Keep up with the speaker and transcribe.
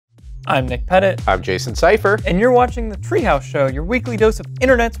I'm Nick Pettit. I'm Jason Seifer. And you're watching the Treehouse Show, your weekly dose of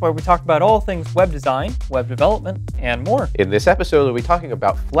internets where we talk about all things web design, web development, and more. In this episode, we'll be talking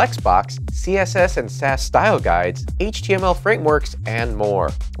about Flexbox, CSS and Sass style guides, HTML frameworks, and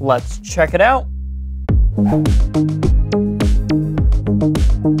more. Let's check it out.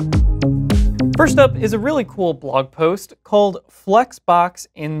 First up is a really cool blog post called Flexbox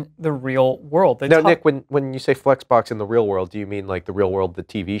in the Real World. Now, Nick, when you say Flexbox in the real world, do you mean like the Real World, the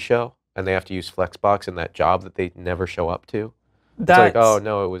TV show, and they have to use Flexbox in that job that they never show up to? It's like, oh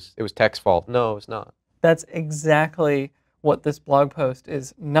no, it was tech's fault. No, it's not. That's exactly what this blog post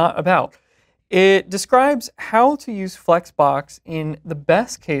is not about. It describes how to use Flexbox in the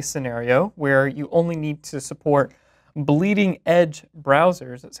best case scenario where you only need to support bleeding edge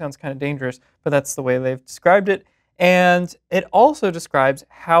browsers. It sounds kind of dangerous, but that's the way they've described it. And it also describes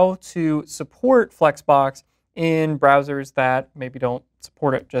how to support Flexbox in browsers that maybe don't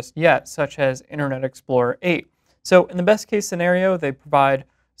support it just yet, such as Internet Explorer 8. So in the best case scenario, they provide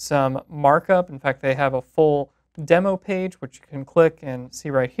some markup. In fact, they have a full demo page, which you can click and see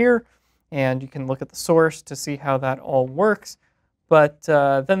right here. And you can look at the source to see how that all works. But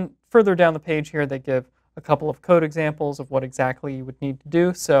then further down the page here, they give a couple of code examples of what exactly you would need to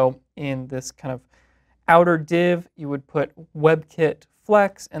do. So in this kind of outer div, you would put WebKit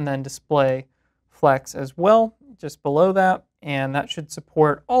Flex and then display Flex as well, just below that. And that should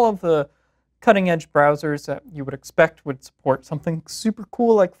support all of the cutting edge browsers that you would expect would support something super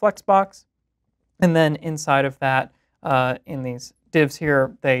cool like Flexbox. And then inside of that, in these divs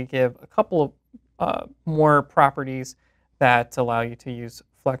here, they give a couple of more properties that allow you to use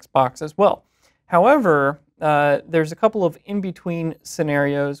Flexbox as well. However, there's a couple of in-between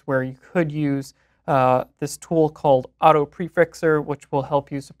scenarios where you could use this tool called Auto Prefixer, which will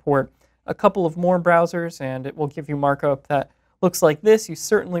help you support a couple of more browsers, and it will give you markup that looks like this. You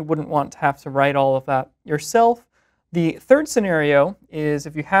certainly wouldn't want to have to write all of that yourself. The third scenario is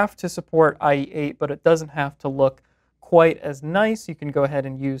if you have to support IE8, but it doesn't have to look quite as nice, you can go ahead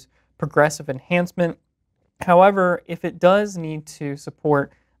and use progressive enhancement. However, if it does need to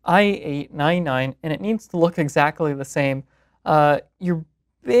support IE899 and it needs to look exactly the same, you're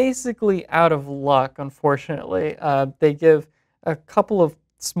basically out of luck, unfortunately. They give a couple of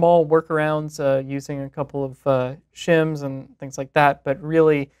small workarounds using a couple of shims and things like that, but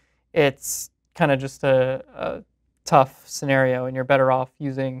really it's kind of just a tough scenario and you're better off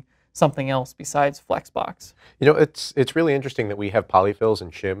using something else besides Flexbox. You know, it's really interesting that we have polyfills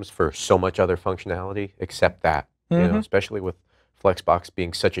and shims for so much other functionality except that, you know, especially with Flexbox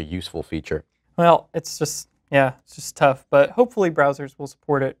being such a useful feature. Well, it's just tough, but hopefully browsers will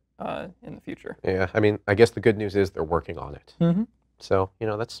support it in the future. Yeah, I mean, I guess the good news is they're working on it. So, you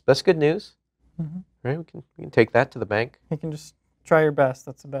know, that's good news, right? We can take that to the bank. You can just try your best.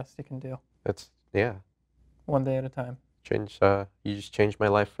 That's the best you can do. Yeah. One day at a time. You just changed my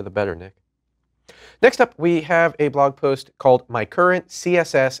life for the better, Nick. Next up, we have a blog post called My Current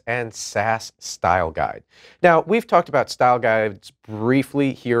CSS and Sass Style Guide. Now, we've talked about style guides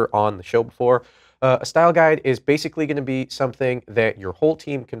briefly here on the show before. A style guide is basically going to be something that your whole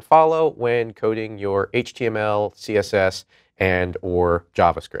team can follow when coding your HTML, CSS, and or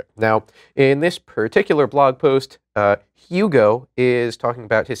JavaScript. Now, in this particular blog post, Hugo is talking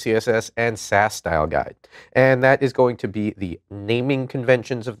about his CSS and Sass style guide. And that is going to be the naming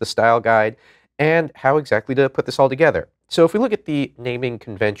conventions of the style guide and how exactly to put this all together. So if we look at the naming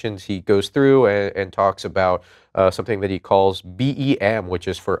conventions, he goes through and talks about something that he calls BEM, which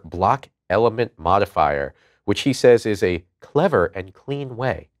is for Block Element Modifier, which he says is a clever and clean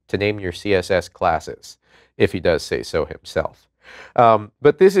way to name your CSS classes, if he does say so himself.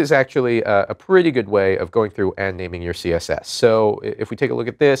 But this is actually a pretty good way of going through and naming your CSS. So if we take a look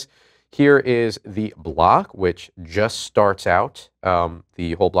at this, here is the block, which just starts out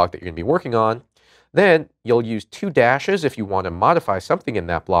the whole block that you're going to be working on. Then you'll use 2 dashes if you want to modify something in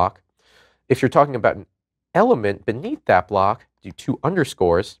that block. If you're talking about an element beneath that block, do 2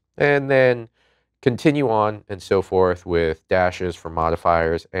 underscores, and then continue on and so forth with dashes for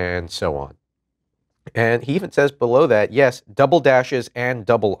modifiers and so on. And he even says below that, yes, double dashes and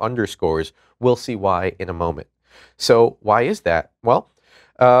double underscores. We'll see why in a moment. So why is that? Well,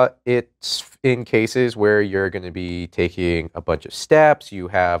 it's in cases where you're going to be taking a bunch of steps, you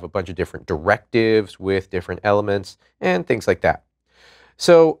have a bunch of different directives with different elements and things like that.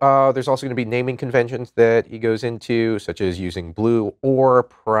 So there's also going to be naming conventions that he goes into, such as using blue or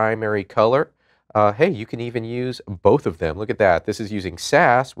primary color. Hey, you can even use both of them. Look at that. This is using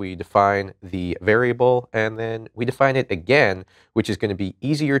Sass. We define the variable, and then we define it again, which is going to be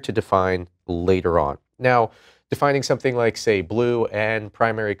easier to define later on. Now, Defining something like, say, blue and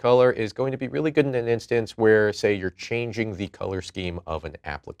primary color is going to be really good in an instance where, say, you're changing the color scheme of an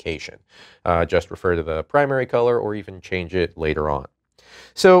application. Just refer to the primary color or even change it later on.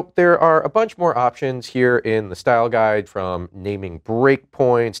 So there are a bunch more options here in the style guide, from naming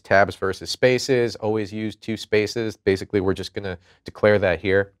breakpoints, tabs versus spaces. Always use 2 spaces. Basically, we're just going to declare that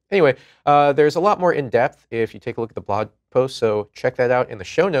here. Anyway, there's a lot more in depth if you take a look at the blog post, so check that out in the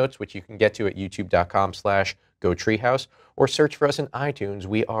show notes, which you can get to at youtube.com/GoTreehouse, or search for us in iTunes.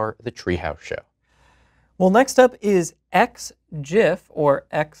 We are the Treehouse Show. Well, next up is XJiff, or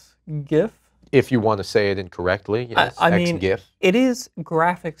x-gif. If you want to say it incorrectly, yes, I mean, x-gif. It is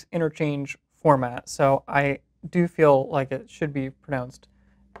graphics interchange format, so I do feel like it should be pronounced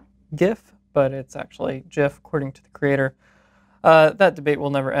GIF, but it's actually GIF according to the creator. That debate will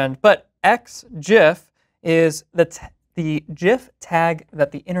never end. But XJiff is the GIF tag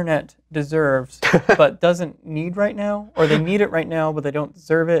that the internet deserves but doesn't need right now, or they need it right now but they don't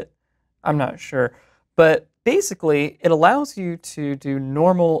deserve it. I'm not sure. But basically, it allows you to do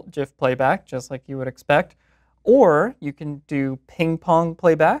normal GIF playback, just like you would expect, or you can do ping pong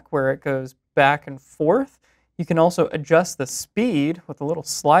playback, where it goes back and forth. You can also adjust the speed with a little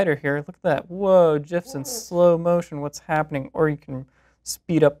slider here. Look at that. Whoa, GIFs in slow motion. What's happening? Or you can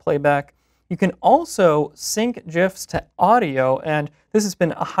speed up playback. You can also sync GIFs to audio, and this has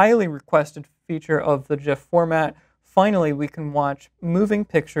been a highly requested feature of the GIF format. Finally, we can watch moving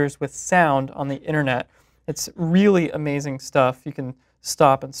pictures with sound on the internet. It's really amazing stuff. You can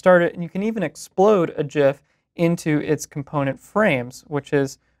stop and start it, and you can even explode a GIF into its component frames, which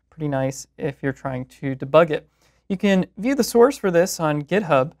is pretty nice if you're trying to debug it. You can view the source for this on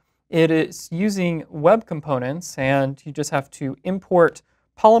GitHub. It is using web components, and you just have to import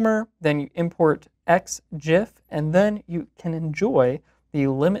Polymer, then you import XJiff, and then you can enjoy the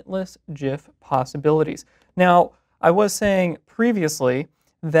limitless GIF possibilities. Now, I was saying previously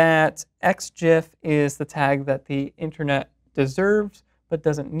that XJiff is the tag that the internet deserves but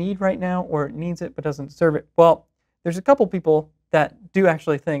doesn't need right now, or it needs it but doesn't deserve it. Well, there's a couple people that do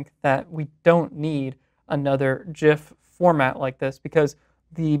actually think that we don't need another GIF format like this, because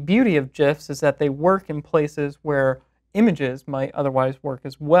the beauty of GIFs is that they work in places where images might otherwise work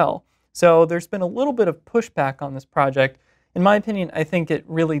as well. So there's been a little bit of pushback on this project. In my opinion, I think it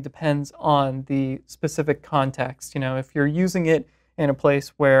really depends on the specific context. You know, if you're using it in a place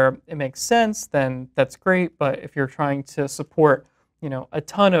where it makes sense, then that's great. But if you're trying to support, you know, a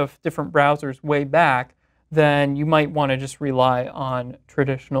ton of different browsers way back, then you might want to just rely on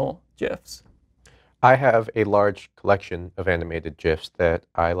traditional GIFs. I have a large collection of animated GIFs that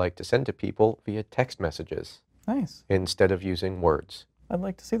I like to send to people via text messages. Nice. Instead of using words. I'd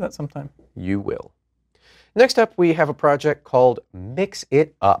like to see that sometime. You will. Next up, we have a project called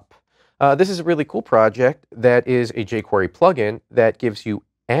MixItUp. This is a really cool project that is a jQuery plugin that gives you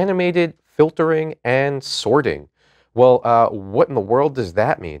animated filtering and sorting. Well, what in the world does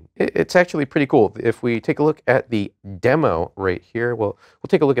that mean? It's actually pretty cool. If we take a look at the demo right here, we'll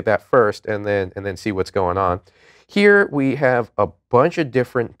take a look at that first and then see what's going on. Here we have a bunch of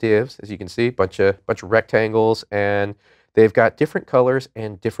different divs, as you can see, bunch of rectangles, and they've got different colors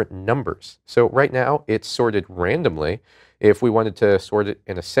and different numbers. So right now it's sorted randomly. If we wanted to sort it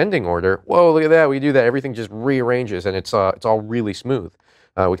in ascending order, whoa, look at that, we do that. Everything just rearranges, and it's all really smooth.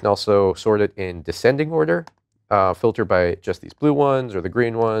 We can also sort it in descending order, filter by just these blue ones or the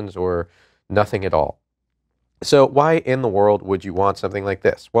green ones or nothing at all. So why in the world would you want something like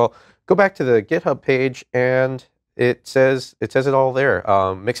this? Well, go back to the GitHub page, and it says it all there.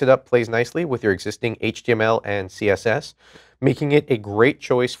 MixItUp plays nicely with your existing HTML and CSS, making it a great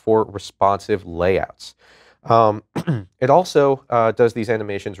choice for responsive layouts. It also does these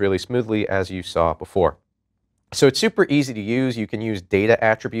animations really smoothly, as you saw before. So it's super easy to use. You can use data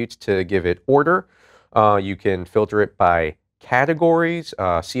attributes to give it order. You can filter it by categories,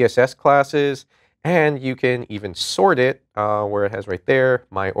 CSS classes, and you can even sort it where it has right there,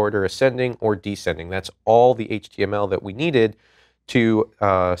 my order ascending or descending. That's all the HTML that we needed to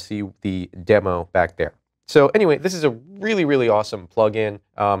see the demo back there. So anyway, this is a really, really awesome plugin.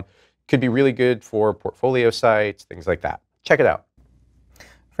 Could be really good for portfolio sites, things like that. Check it out.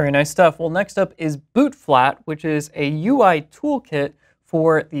 Very nice stuff. Well, next up is Bootflat, which is a UI toolkit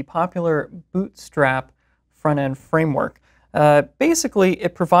for the popular Bootstrap front-end framework. Basically,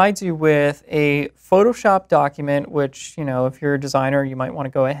 it provides you with a Photoshop document, which, you know, if you're a designer, you might want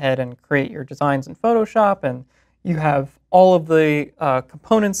to go ahead and create your designs in Photoshop, and you have all of the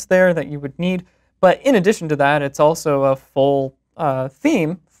components there that you would need. But in addition to that, it's also a full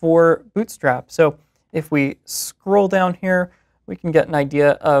theme for Bootstrap. So if we scroll down here, we can get an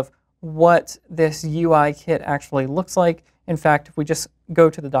idea of what this UI kit actually looks like. In fact, if we just go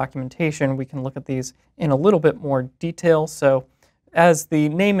to the documentation, we can look at these in a little bit more detail. So as the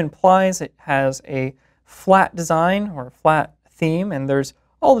name implies, it has a flat design or a flat theme, and there's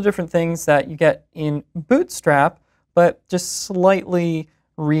all the different things that you get in Bootstrap, but just slightly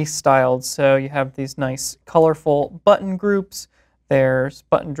restyled. So you have these nice colorful button groups, there's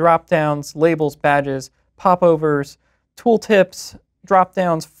button drop-downs, labels, badges, popovers, tooltips,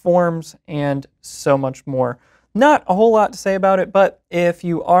 drop-downs, forms, and so much more. Not a whole lot to say about it, but if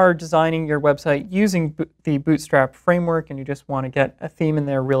you are designing your website using the Bootstrap framework and you just want to get a theme in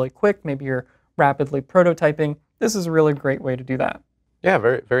there really quick, maybe you're rapidly prototyping, this is a really great way to do that. Yeah,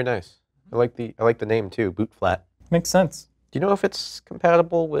 very, very nice. I like the name too, Bootflat. Makes sense. Do you know if it's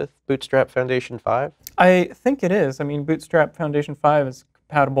compatible with Bootstrap Foundation 5? I think it is. I mean, Bootstrap Foundation 5 is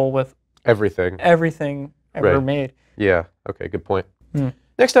compatible with everything ever made. Yeah, okay, good point.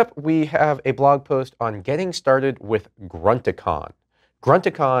 Next up, we have a blog post on getting started with Grunticon.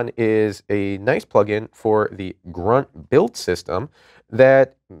 Grunticon is a nice plugin for the Grunt build system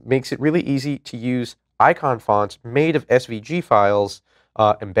that makes it really easy to use icon fonts made of SVG files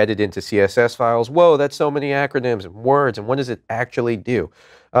embedded into CSS files. Whoa, that's so many acronyms and words, and what does it actually do?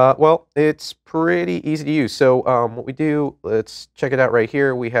 Well, it's pretty easy to use. So what we do, let's check it out right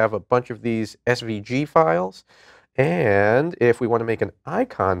here. We have a bunch of these SVG files, and if we want to make an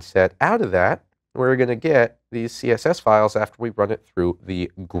icon set out of that, we're going to get these CSS files after we run it through the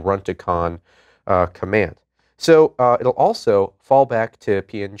Grunticon command. So it'll also fall back to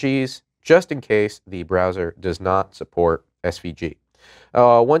PNGs just in case the browser does not support SVG.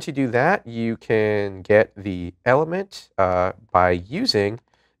 Once you do that, you can get the element by using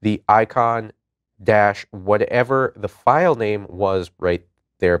the icon dash whatever the file name was right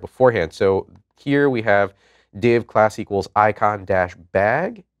there beforehand. So here we have div class equals icon dash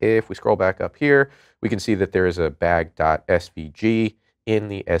bag. If we scroll back up here, we can see that there is a bag.svg in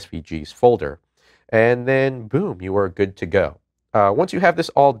the SVGs folder. And then boom, you are good to go. Once you have this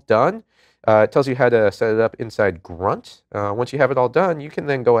all done, it tells you how to set it up inside Grunt. Once you have it all done, you can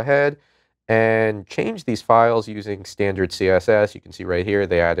then go ahead and change these files using standard CSS. You can see right here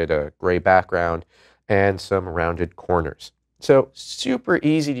they added a gray background and some rounded corners. So super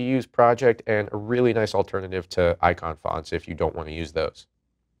easy to use project and a really nice alternative to icon fonts if you don't want to use those.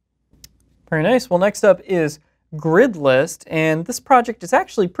 Very nice. Well, next up is GridList, and this project is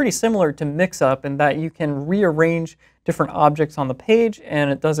actually pretty similar to MixItUp in that you can rearrange different objects on the page, and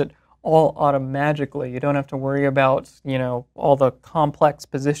it does it all automagically. You don't have to worry about, all the complex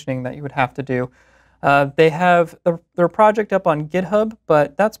positioning that you would have to do. They have their project up on GitHub,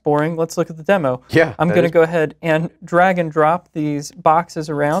 but that's boring. Let's look at the demo. Yeah, I'm going to go ahead and drag and drop these boxes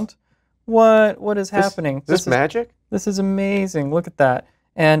around. What is happening? This is magic? This is amazing. Look at that.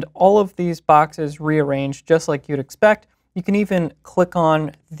 And all of these boxes rearranged just like you'd expect. You can even click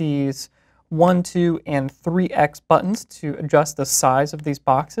on these 1, 2, and 3x buttons to adjust the size of these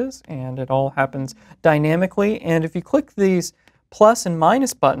boxes, and it all happens dynamically. And if you click these plus and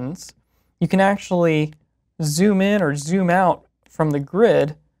minus buttons, you can actually zoom in or zoom out from the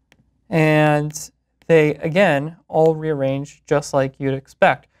grid, and they, again, all rearrange just like you'd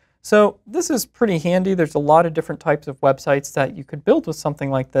expect. So this is pretty handy. There's a lot of different types of websites that you could build with something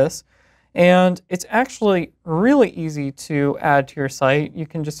like this. And it's actually really easy to add to your site. You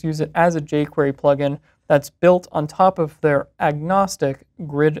can just use it as a jQuery plugin that's built on top of their agnostic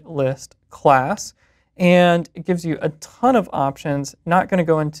GridList class. And it gives you a ton of options. Not going to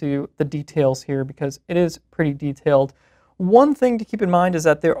go into the details here because it is pretty detailed. One thing to keep in mind is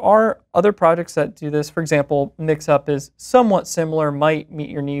that there are other projects that do this. For example, MixItUp is somewhat similar, might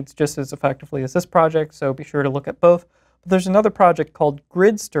meet your needs just as effectively as this project, so be sure to look at both. But there's another project called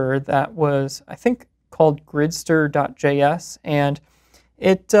Gridster that was, I think, called gridster.js, and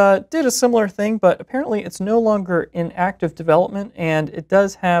it did a similar thing, but apparently it's no longer in active development, and it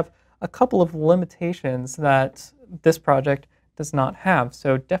does have a couple of limitations that this project does not have.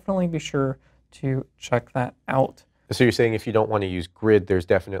 So definitely be sure to check that out. So you're saying if you don't want to use grid, there's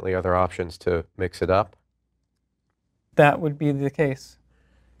definitely other options to mix it up? That would be the case.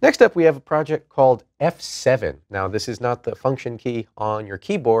 Next up, we have a project called F7. Now, this is not the function key on your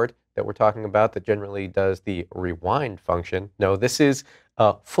keyboard that we're talking about that generally does the rewind function. No, this is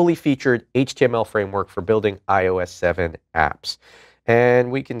a fully featured HTML framework for building iOS 7 apps. And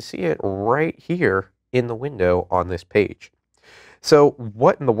we can see it right here in the window on this page. So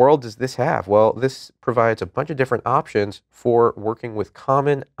what in the world does this have? Well, this provides a bunch of different options for working with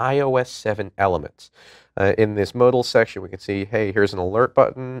common iOS 7 elements. In this modal section, we can see, hey, here's an alert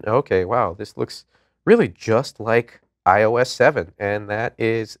button. Okay, wow, this looks really just like iOS 7, and that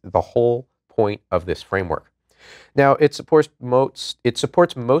is the whole point of this framework. Now, it supports most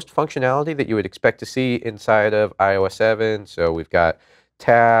functionality that you would expect to see inside of iOS 7. So we've got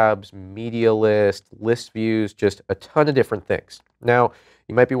tabs, media list views, just a ton of different things. Now,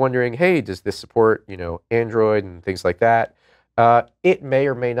 you might be wondering, hey, does this support, Android and things like that? It may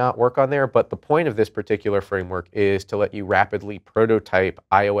or may not work on there, but the point of this particular framework is to let you rapidly prototype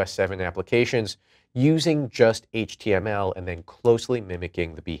iOS 7 applications using just HTML and then closely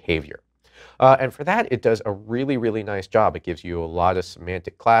mimicking the behavior. And for that, it does a really, really nice job. It gives you a lot of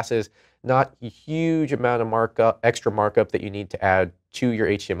semantic classes, not a huge amount of extra markup that you need to add to your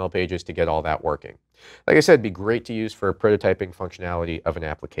HTML pages to get all that working. Like I said, it'd be great to use for prototyping functionality of an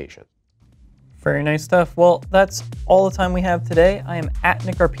application. Very nice stuff. Well, that's all the time we have today. I am at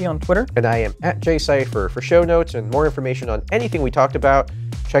NickRP on Twitter. And I am at JSeifer. For show notes and more information on anything we talked about,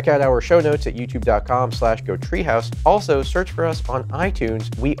 check out our show notes at youtube.com/GoTreehouse. Also, search for us on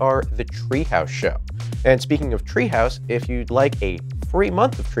iTunes. We are the Treehouse Show. And speaking of Treehouse, if you'd like a free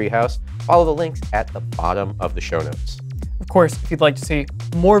month of Treehouse, follow the links at the bottom of the show notes. Of course, if you'd like to see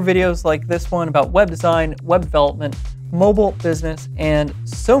more videos like this one about web design, web development, mobile business, and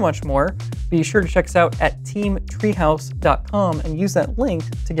so much more, be sure to check us out at teamtreehouse.com and use that link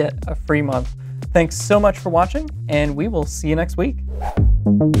to get a free month. Thanks so much for watching, and we will see you next week.